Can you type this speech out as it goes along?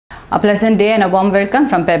A pleasant day and a warm welcome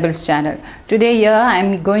from Pebbles channel. Today here I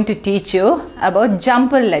am going to teach you about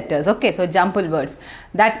jumbled letters. Okay, so jumbled words.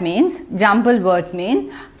 That means jumbled words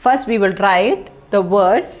mean first we will write the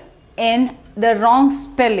words in the wrong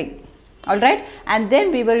spelling. Alright, and then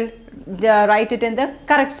we will write it in the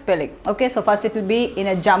correct spelling. Okay, so first it will be in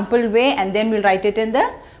a jumbled way and then we'll write it in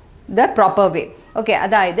the proper way. Okay,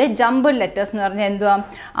 അതായത് jumble letters എന്ന് പറഞ്ഞാൽ എന്തുവാ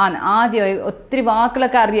ആദ്യം ഒത്തിരി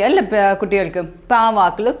വാക്കുകളൊക്കെ അറിയാമല്ലോ കുട്ടികൾക്ക്. ഇപ്പം ആ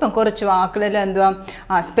വാക്കുകൾ ഇപ്പം കുറച്ച് വാക്കുകളെല്ലാം എന്തുവാ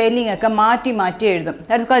സ്പെല്ലിംഗ് ഒക്കെ മാറ്റി മാറ്റി എഴുതും.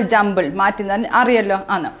 That is called jumble. മാറ്റി അറിയാമല്ലോ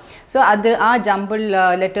ആണ്. സോ അത് ആ ജംബിൾ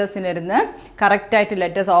ലെറ്റേഴ്സിലിരുന്ന് കറക്റ്റായിട്ട്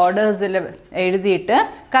ലെറ്റേഴ്സ് ഓർഡേഴ്സിൽ എഴുതിയിട്ട്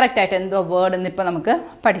കറക്റ്റായിട്ട് എന്തോ വേർഡ് എന്ന് ഇപ്പം നമുക്ക്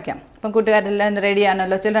പഠിക്കാം. അപ്പം കൂട്ടുകാരെല്ലാം റെഡി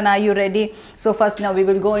ആണല്ലോ. Children are you ready? So first now we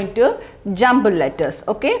will go in to jumble letters.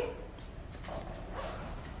 Okay,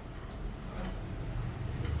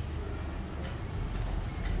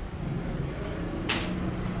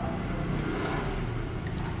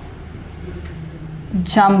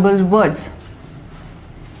 jumbled words.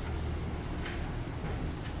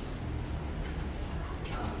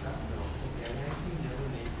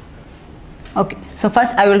 Okay, so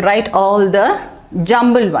first I will write all the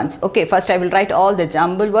jumbled ones. Okay, first I will write all the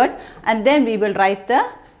jumbled words and then we will write the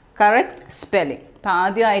correct spelling. അപ്പോൾ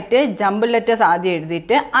ആദ്യമായിട്ട് jumble letters ആദ്യം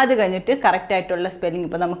എഴുതിയിട്ട് അത് കഴിഞ്ഞിട്ട് correct ആയിട്ടുള്ള spelling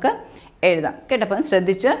ഇപ്പോൾ നമുക്ക് എഴുതാം. കേട്ടപ്പോൾ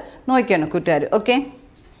ശ്രദ്ധിച്ച് നോക്കിയാണ് കൂട്ടുകാർ. Okay,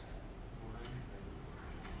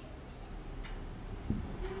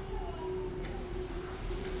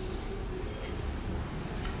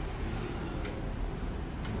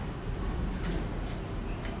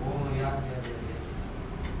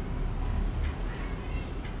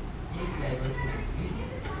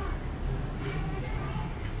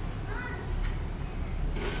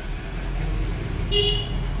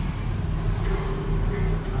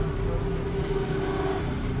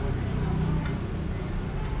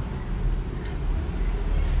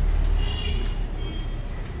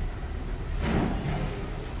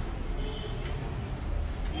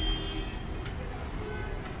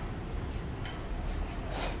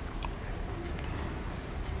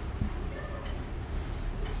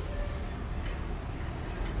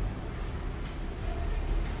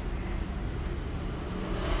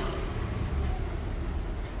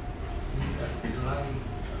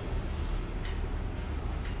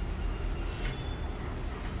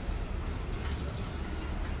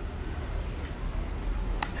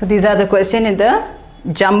 so these are the question in the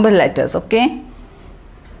jumbled letters. Okay,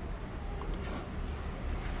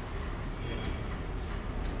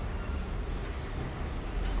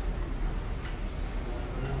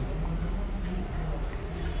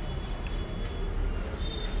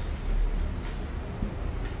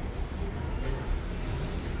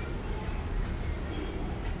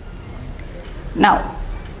 now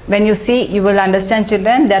when you see, you will understand,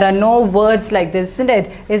 children, there are no words like this, isn't it?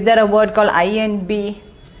 Is there a word called INB?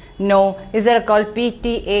 No. Is there a called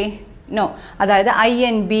PTA? No. അതായത്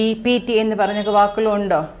INB PTA എന്ന് പറഞ്ഞൊക്കെ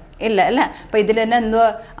വാക്കുകളുണ്ടോ? ഇല്ല അല്ലേ. അപ്പോൾ ഇതിൽ തന്നെ എന്തോ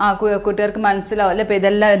കൂട്ടുകാർക്ക് മനസ്സിലാവും അല്ലേ. അപ്പോൾ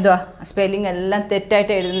ഇതെല്ലാം എന്തോ സ്പെല്ലിംഗ് എല്ലാം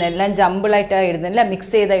തെറ്റായിട്ട് എഴുതുന്നത്, എല്ലാം ജമ്പിളായിട്ടാണ് എഴുതുന്നത്, എല്ലാം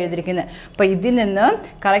മിക്സ് ചെയ്താണ് എഴുതിയിരിക്കുന്നത്. അപ്പോൾ ഇതിൽ നിന്ന്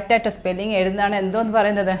കറക്റ്റായിട്ട് സ്പെല്ലിംഗ് എഴുതുന്നതാണ് എന്തോന്ന്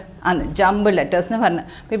പറയുന്നത്? ആണ് ജംബിൾ ലെറ്റേഴ്സ് എന്ന് പറഞ്ഞത്.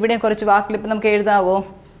 അപ്പോൾ ഇവിടെ കുറച്ച് വാക്കുകൾ ഇപ്പോൾ നമുക്ക് എഴുതാവോ?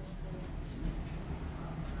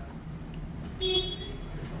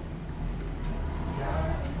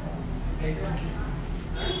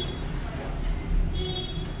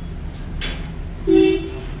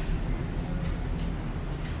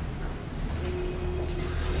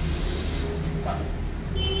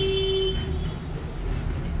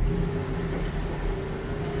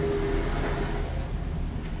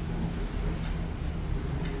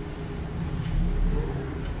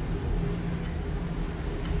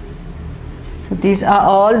 So these are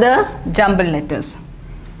all the jumbled letters.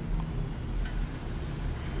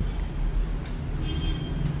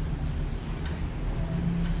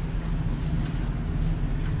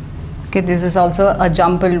 Okay, this is also a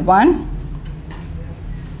jumbled one.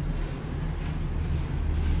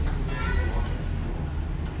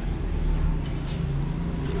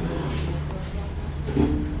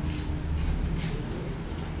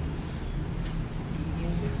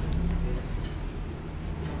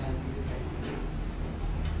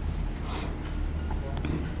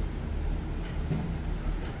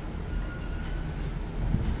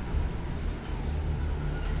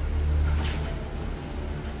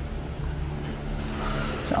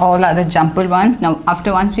 So all are the jumbled ones. Now after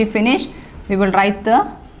once we finish, we will write the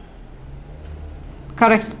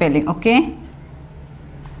correct spelling. Okay,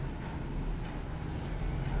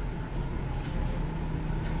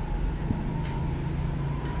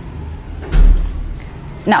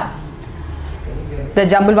 now the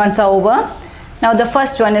jumbled ones are over. Now the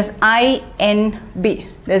first one is INB.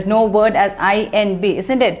 There's no word as INB,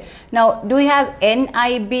 isn't it? Now, do you have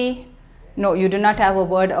NIB? No, you do not have a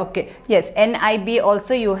word. Okay. Yes, NIB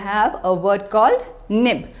also you have a word called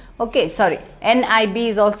nib. Okay, sorry. NIB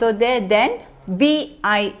is also there. Then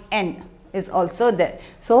BIN is also there.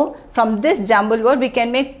 So, from this jumble word, we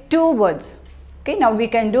can make two words. Okay, now we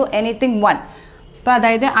can do anything one. But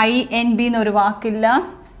INB no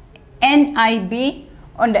vakilla, NIB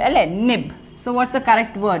on the nib. So, what's the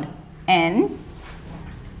correct word? NIB.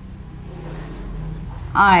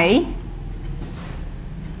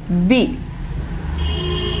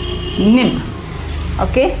 Nib.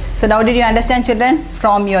 Okay, so now did you understand, children?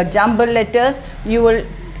 From your jumble letters, you will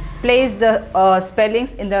place the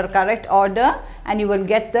spellings in the correct order and you will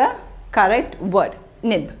get the correct word,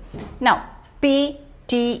 nib. Now,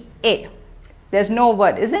 PTA, there's no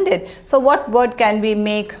word, isn't it? So, what word can we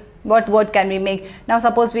make? What word can we make? Now,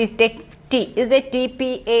 suppose we take T. Is there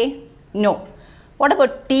TPA? No. What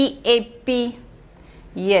about TAP?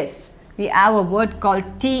 Yes, we have a word called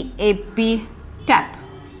TAP, tap.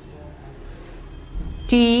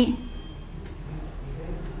 TAP,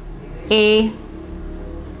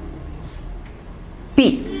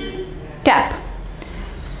 tap.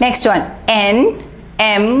 Next one,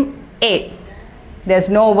 NMA. There's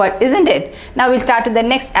no word, isn't it? Now we'll start with the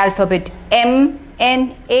next alphabet.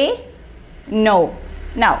 MNA. No.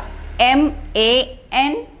 Now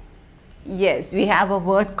MAN. Yes, we have a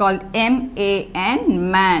word called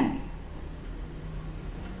MAN, man.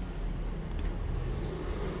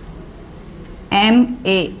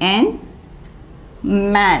 MAN,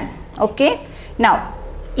 man. Okay. Now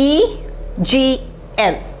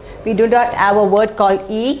EGL. We do not have a word called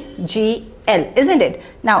EGL, isn't it?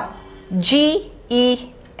 Now GEL.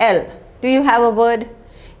 Do you have a word?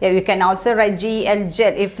 Yeah, we can also write GEL,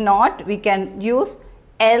 gel. If not, we can use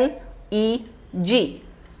LEG.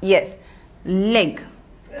 Yes, leg.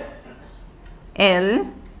 LEG.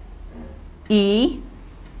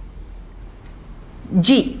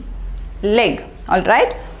 Leg. All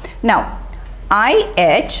right. Now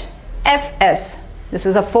IHFS. This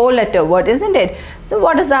is a 4-letter word, isn't it? So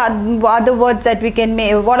what is the other words that we can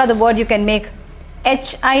make? What are the words you can make?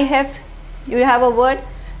 HIF. You have a word?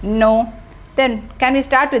 No. Then can we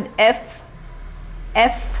start with F?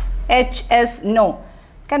 FHS? No.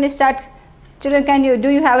 Can we start? Children, do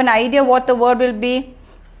you have an idea what the word will be?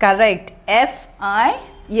 Correct. FI.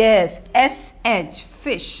 Yes. SH.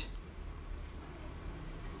 Fish.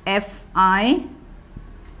 FISH.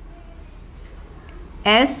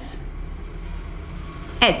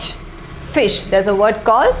 Fish. There's a word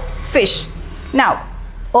called fish. Now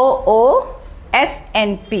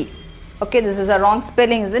OOSNP. Okay, this is a wrong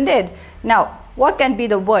spelling, isn't it? Now, what can be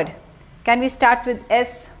the word? Can we start with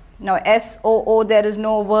S? No, SOO, there is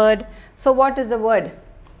no word. So, what is the word?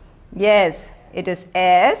 Yes, it is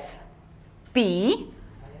SP.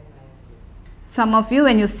 Some of you,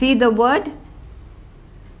 when you see the word,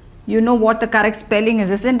 you know what the correct spelling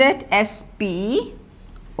is, isn't it? SPOON.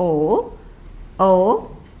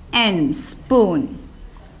 Spoon.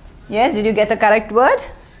 Yes, did you get the correct word?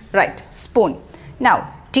 Right, spoon.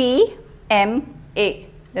 Now, TMA.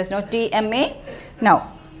 There's no TMA.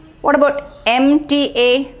 Now, what about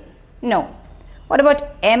MTA? No. What about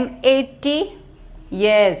MAT?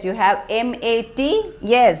 Yes, you have MAT.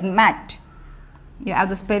 Yes, mat. You have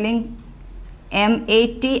the spelling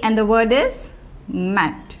MAT and the word is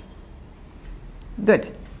mat.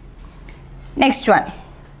 Good. Next one.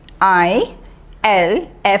 ILFL.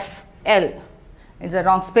 It's a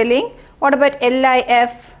wrong spelling. What about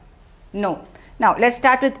LIF? No. Now, let's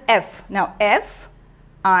start with F. Now,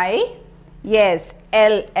 FI. Yes,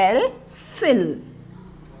 LL. Fill.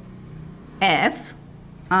 FILL.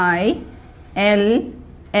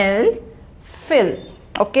 Fill.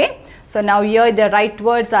 Okay. So, now here the right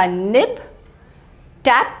words are nib,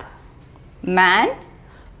 tap, man,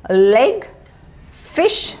 leg,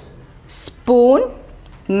 fish, spoon,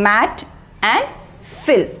 mat and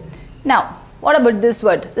fill. Now, what about this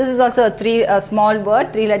word? This is also a small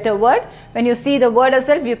word, 3-letter word. When you see the word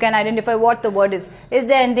itself, you can identify what the word is. Is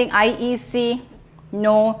there anything IEC?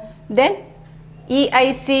 No. Then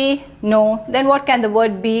EIC? No. Then what can the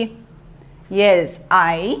word be? Yes,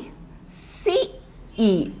 ICE.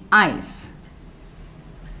 Ice.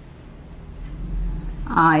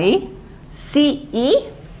 ICE.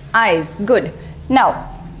 Ice. Good. Now,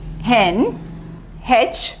 hen,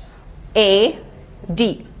 HAD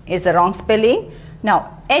is the wrong spelling.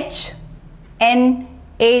 Now, HNAD.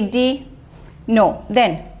 No.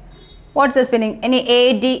 Then, what's the spelling? Any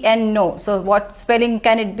ADN? No. So, what spelling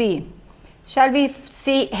can it be? Shall we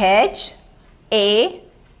see HAND?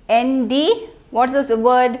 What's this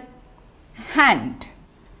word? Hand.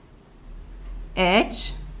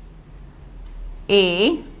 H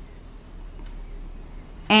A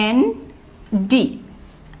N D,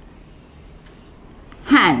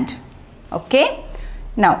 hand. Okay.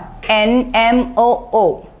 Now N M O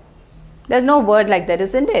O. There's no word like that,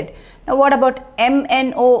 isn't it? Now what about M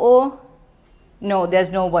N O O? No, there's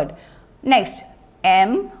no word. Next,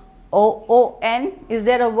 M O O N. Is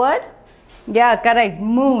there a word? Yeah, correct.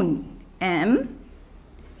 Moon. M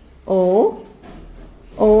O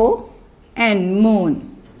O N.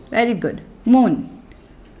 Moon. Very good. Moon.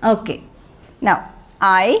 Okay. Now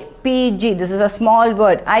I P G. This is a small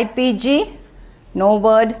word. I P G. No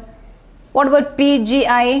word. What about P G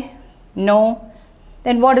I? No.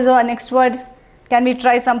 Then what is our next word? Can we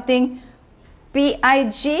try something? P I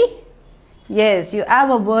G. Yes, you have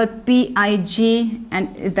a word P I G,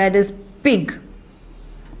 and that is pig.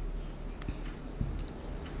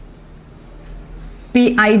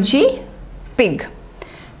 P I G, pig.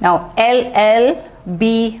 Now L L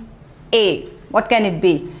B A. What can it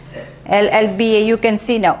be? L L B A. You can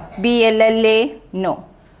see now. B L L A. No.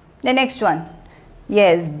 The next one.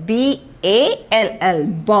 Yes, B A L L.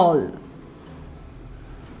 Ball.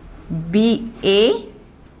 B A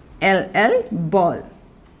L L. Ball.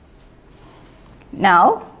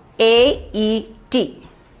 Now A E T.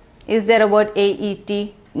 Is there a word A E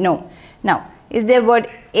T? No. Now is there a word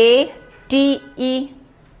A T E?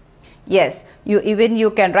 Yes.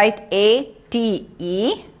 You can write A T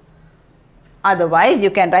E. Otherwise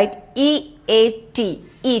you can write E A T.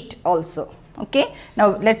 Eat also. Okay.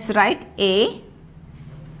 Now let's write A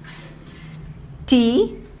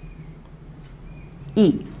T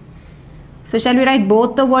E. So shall we write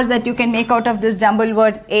both the words that you can make out of this jumbled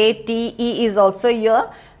words? A T E is also here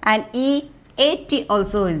and E A T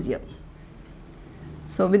also is here.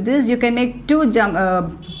 So with this you can make two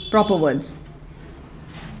proper words.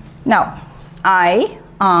 Now I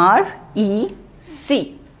R E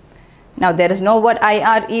C. Now there is no word I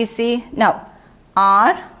R E C. Now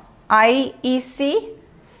R I E C.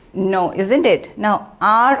 No, isn't it? Now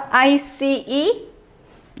R I C E.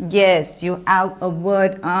 Yes, you have a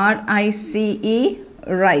word R I C E.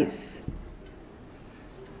 Rice.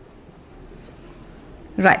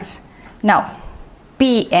 Rice. Now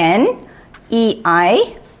P N E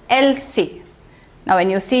I L C. Now when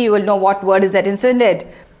you see, you will know what word is that, isn't it?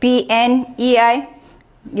 P N E I.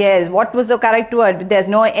 Yes, what was the correct word? There's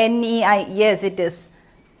no N E I. Yes, it is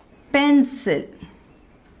pencil.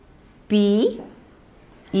 P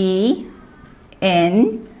E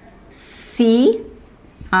N C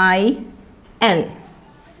I L.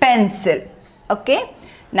 Pencil. Okay.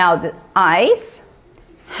 Now the eyes,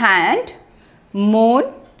 hand,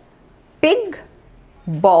 moon, pig,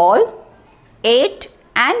 ball, ate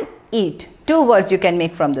and eat. Two words you can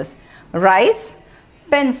make from this. Rice,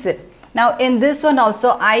 pencil. Now in this one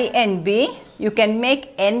also INB, you can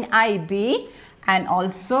make NIB, and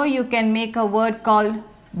also you can make a word called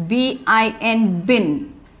BIN,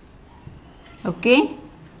 bin. Okay.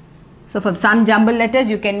 So from some jumbled letters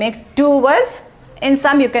you can make two words. In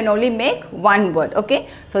some you can only make one word. Okay.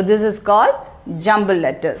 So this is called jumbled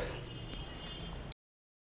letters.